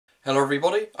Hello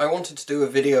everybody, I wanted to do a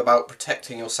video about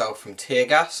protecting yourself from tear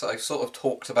gas. I've sort of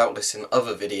talked about this in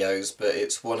other videos, but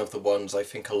it's one of the ones I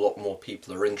think a lot more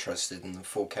people are interested in than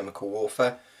full chemical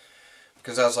warfare.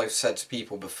 Because as I've said to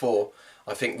people before,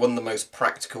 I think one of the most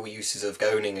practical uses of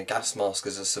owning a gas mask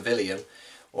as a civilian,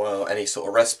 or any sort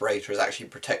of respirator, is actually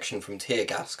protection from tear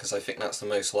gas, because I think that's the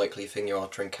most likely thing you are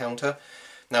to encounter.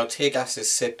 Now, tear gas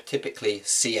is typically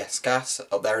CS gas.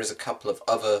 There is a couple of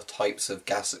other types of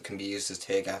gas that can be used as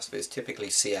tear gas, but it's typically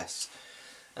CS.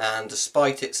 And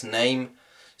despite its name,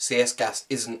 CS gas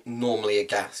isn't normally a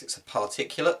gas, it's a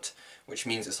particulate, which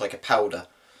means it's like a powder.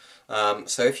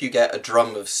 So if you get a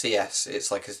drum of CS, it's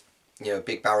like a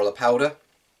big barrel of powder,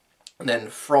 and then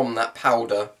from that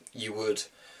powder you would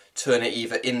turn it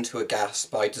either into a gas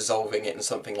by dissolving it in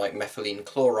something like methylene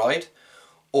chloride,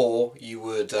 or you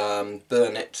would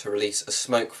burn it to release a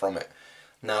smoke from it.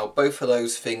 Now, both of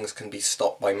those things can be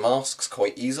stopped by masks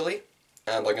quite easily,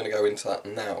 and I'm going to go into that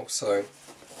now. So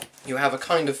you have a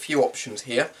kind of few options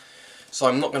here. So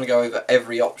I'm not going to go over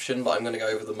every option, but I'm going to go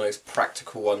over the most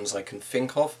practical ones I can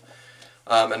think of,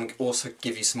 and also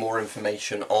give you some more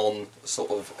information on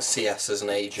sort of CS as an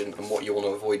agent and what you want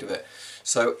to avoid with it.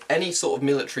 So any sort of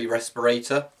military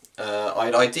respirator,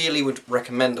 I ideally would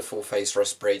recommend a full face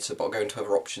respirator, but I'll go into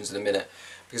other options in a minute,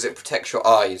 because it protects your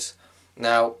eyes.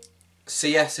 Now,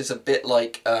 CS is a bit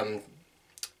like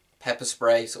pepper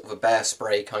spray, sort of a bear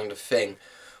spray kind of thing,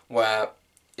 where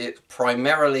it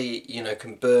primarily,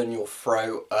 can burn your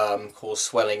throat, cause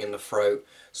swelling in the throat,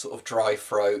 sort of dry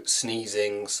throat,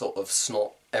 sneezing, sort of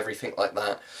snot, everything like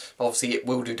that. Obviously it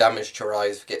will do damage to your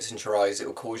eyes. If it gets into your eyes, it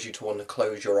will cause you to want to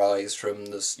close your eyes from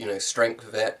the strength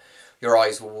of it. Your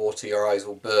eyes will water, your eyes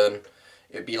will burn.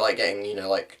 It'd be like getting,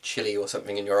 like chili or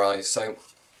something in your eyes. So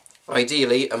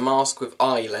ideally, a mask with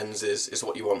eye lenses is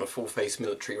what you want, a full face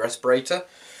military respirator.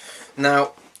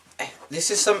 Now,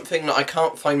 this is something that I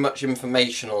can't find much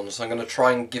information on, so I'm going to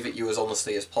try and give it you as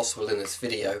honestly as possible in this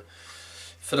video.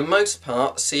 For the most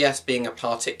part, CS being a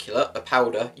particulate, a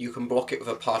powder, you can block it with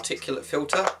a particulate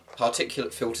filter.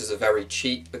 Particulate filters are very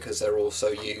cheap because they're also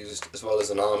used, as well as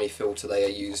an army filter, they are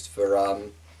used for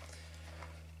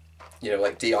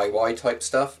like DIY type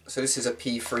stuff. So this is a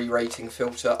P3 rating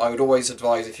filter. I would always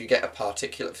advise, if you get a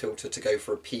particulate filter, to go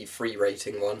for a P3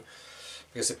 rating one,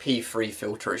 because a P3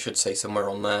 filter, it should say somewhere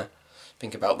on there,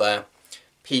 think about there,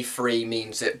 P3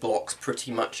 means it blocks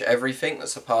pretty much everything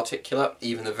that's a particulate,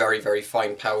 even the very, very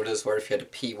fine powders, where if you had a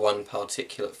P1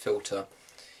 particulate filter,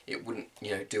 it wouldn't,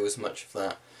 do as much of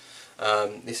that.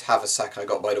 This haversack I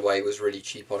got, by the way, was really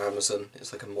cheap on Amazon.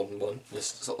 It's like a modern one,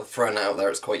 just sort of throwing it out there.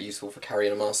 It's quite useful for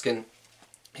carrying a mask in.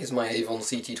 Here's my Avon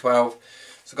CT12.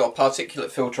 So I've got a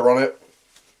particulate filter on it.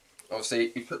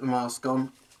 Obviously, you put the mask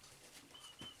on,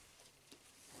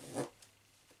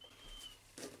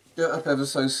 do it up ever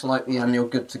so slightly and you're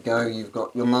good to go. You've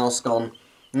got your mask on,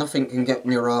 nothing can get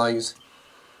in your eyes,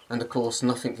 and of course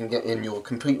nothing can get in. You're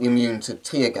completely immune to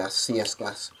tear gas, CS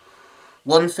gas.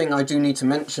 One thing I do need to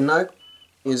mention though,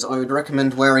 is I would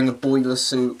recommend wearing a boiler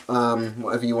suit,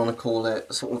 whatever you want to call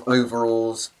it, sort of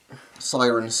overalls,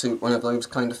 siren suit, one of those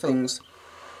kind of things.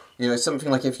 Something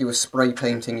like if you were spray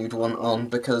painting you'd want on,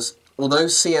 because although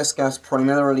CS gas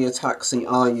primarily attacks the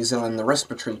eyes and the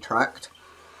respiratory tract,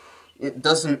 it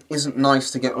isn't nice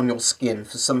to get on your skin.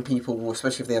 For some people,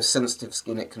 especially if they have sensitive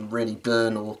skin, it can really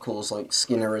burn or cause like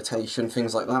skin irritation,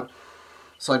 things like that.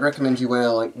 So I'd recommend you wear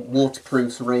like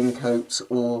waterproof raincoats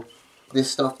or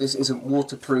this stuff. This isn't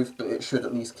waterproof, but it should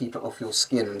at least keep it off your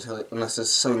skin unless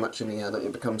there's so much in the air that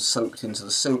it becomes soaked into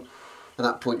the suit. At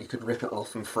that point you could rip it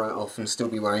off and throw it off and still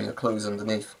be wearing your clothes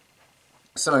underneath.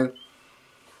 So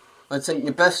I'd say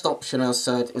your best option, as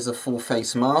said, is a full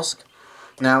face mask.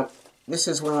 Now, this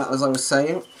is where, as I was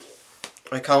saying,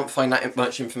 I can't find that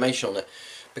much information on it.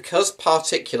 Because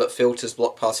particulate filters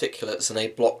block particulates and they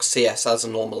block CS as a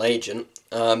normal agent,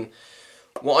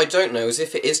 what I don't know is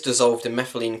if it is dissolved in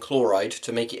methylene chloride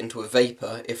to make it into a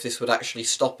vapour, if this would actually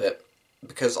stop it.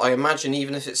 Because I imagine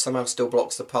even if it somehow still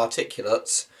blocks the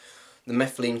particulates, the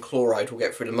methylene chloride will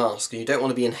get through the mask, and you don't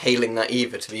want to be inhaling that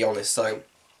either, to be honest. So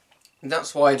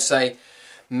that's why I'd say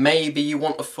maybe you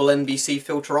want a full NBC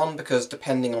filter on, because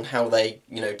depending on how they,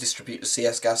 distribute the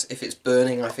CS gas, if it's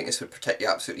burning, I think this would protect you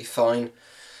absolutely fine.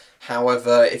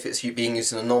 However, if it's being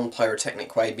used in a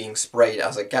non-pyrotechnic way, being sprayed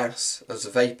as a gas, as a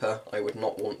vapour, I would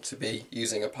not want to be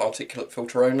using a particulate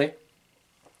filter only.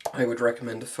 I would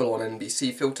recommend a full-on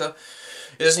NBC filter.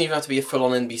 It doesn't even have to be a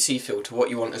full-on NBC filter.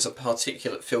 What you want is a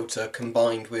particulate filter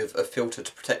combined with a filter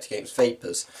to protect against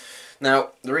vapours. Now,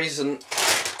 the reason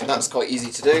that's quite easy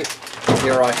to do,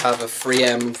 here I have a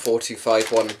 3M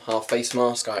 4251 half face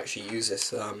mask. I actually use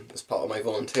this as part of my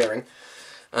volunteering.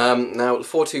 Now the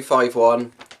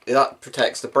 4251, that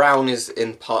protects, the brown is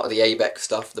in part of the ABEC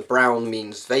stuff. The brown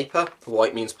means vapour, the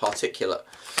white means particulate.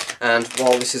 And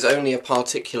while this is only a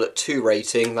particulate 2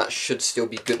 rating, that should still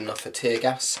be good enough for tear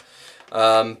gas.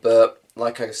 But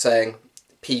like I was saying,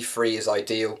 P3 is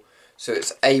ideal. So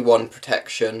it's A1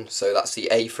 protection, so that's the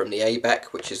A from the ABEC,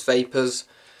 which is vapours.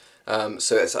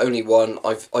 So it's only one.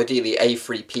 Ideally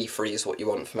A3, P3 is what you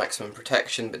want for maximum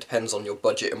protection, but depends on your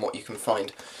budget and what you can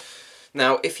find.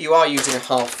 Now, if you are using a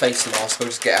half face mask, I'll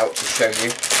just get out to show you.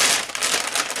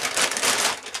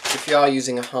 If you are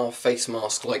using a half face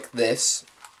mask like this,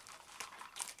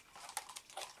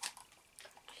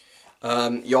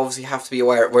 you obviously have to be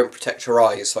aware it won't protect your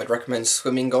eyes, so I'd recommend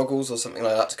swimming goggles or something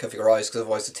like that to cover your eyes, because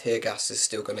otherwise the tear gas is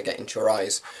still going to get into your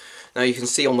eyes. Now you can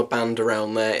see on the band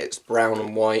around there it's brown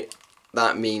and white.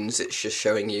 That means it's just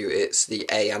showing you it's the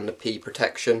A and the P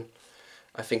protection.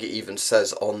 I think it even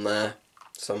says on there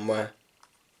somewhere.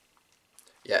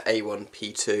 Yeah, A1,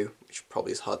 P2, which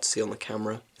probably is hard to see on the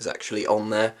camera, is actually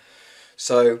on there.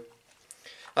 So,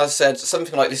 as I said,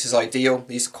 something like this is ideal.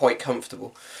 These are quite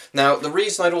comfortable. Now, the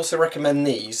reason I'd also recommend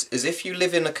these is if you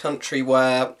live in a country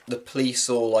where the police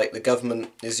or like the government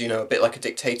is, you know, a bit like a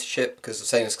dictatorship, because I'm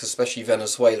saying this because especially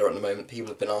Venezuela at the moment, people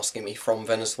have been asking me from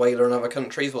Venezuela and other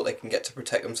countries what they can get to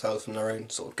protect themselves from their own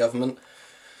sort of government.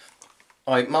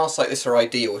 Masks like this are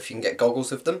ideal if you can get goggles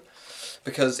with them.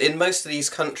 Because in most of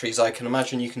these countries, I can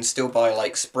imagine you can still buy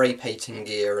like spray painting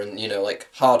gear and, you know, like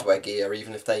hardware gear,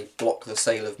 even if they block the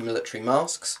sale of military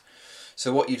masks.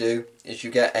 So what you do is you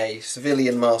get a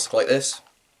civilian mask like this.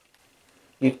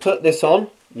 You put this on,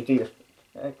 you do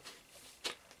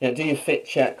your fit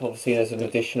check. Obviously there's an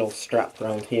additional strap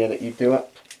around here that you do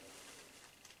it.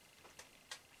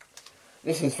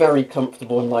 This is very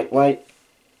comfortable and lightweight.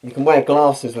 You can wear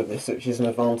glasses with this, which is an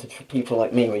advantage for people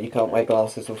like me where you can't wear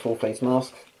glasses with full face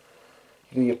masks.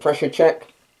 You do your pressure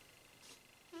check.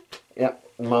 Yep,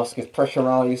 the mask is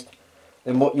pressurised.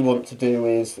 Then what you want to do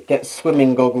is get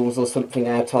swimming goggles or something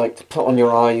airtight to put on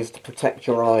your eyes to protect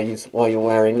your eyes while you're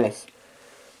wearing this.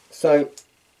 So,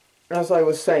 as I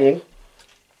was saying,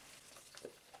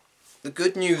 the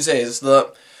good news is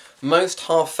that most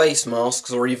half face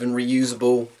masks or even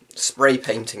reusable spray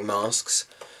painting masks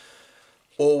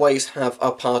always have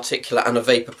a particulate and a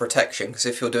vapour protection, because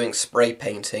if you're doing spray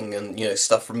painting and, you know,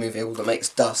 stuff removing all that makes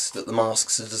dust that the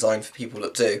masks are designed for people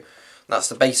that do, that's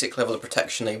the basic level of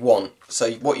protection they want.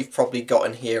 So what you've probably got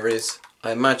in here is,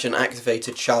 I imagine,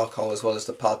 activated charcoal as well as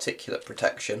the particulate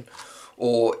protection,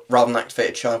 or rather than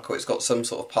activated charcoal, it's got some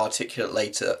sort of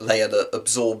particulate layer that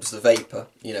absorbs the vapour,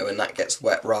 you know, and that gets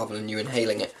wet rather than you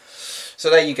inhaling it. So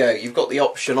there you go, you've got the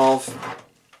option of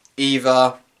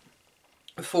either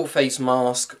a full face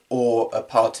mask or a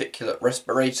particulate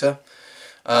respirator.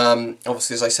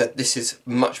 Obviously, as I said, this is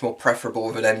much more preferable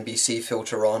with an NBC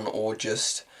filter on, or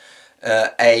just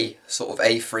a sort of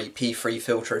A3, P3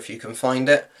 filter if you can find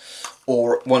it,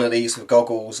 or one of these with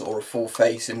goggles, or a full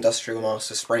face industrial mask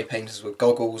for spray painters with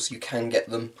goggles. You can get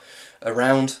them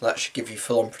around. That should give you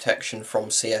full on protection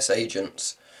from CS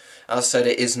agents. As I said,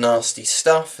 it is nasty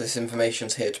stuff. This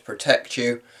information's here to protect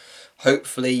you.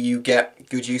 Hopefully you get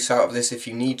good use out of this if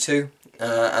you need to.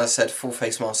 As I said, full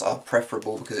face masks are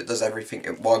preferable because it does everything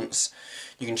at once.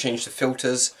 You can change the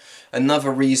filters. Another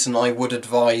reason I would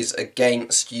advise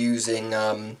against using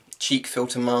cheek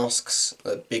filter masks,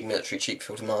 big military cheek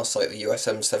filter masks like the US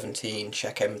M17,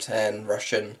 Czech M10,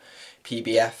 Russian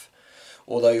PBF,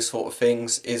 all those sort of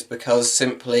things, is because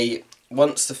simply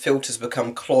once the filters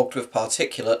become clogged with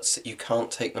particulates, you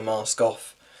can't take the mask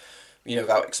off, you know,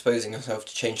 without exposing yourself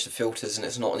to change the filters, and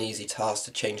it's not an easy task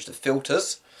to change the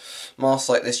filters. Masks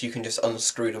like this you can just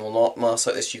unscrew them or not. Masks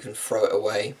like this you can throw it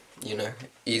away, you know,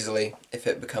 easily if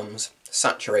it becomes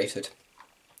saturated.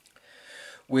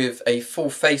 With a full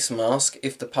face mask,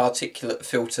 if the particulate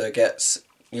filter gets,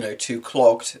 you know, too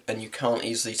clogged and you can't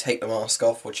easily take the mask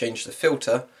off or change the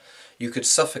filter, you could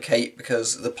suffocate,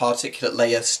 because the particulate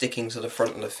layer sticking to the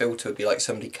front of the filter would be like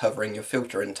somebody covering your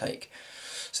filter intake.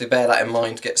 So bear that in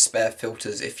mind, get spare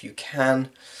filters if you can.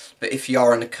 But if you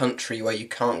are in a country where you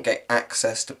can't get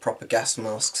access to proper gas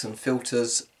masks and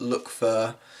filters, look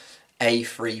for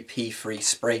A3, P3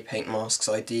 spray paint masks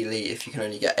ideally. If you can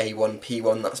only get A1,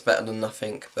 P1, that's better than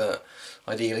nothing, but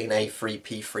ideally an A3,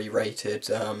 P3 rated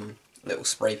little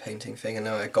spray painting thing, and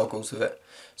now goggles with it.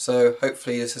 So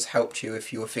hopefully this has helped you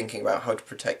if you were thinking about how to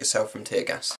protect yourself from tear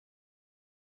gas.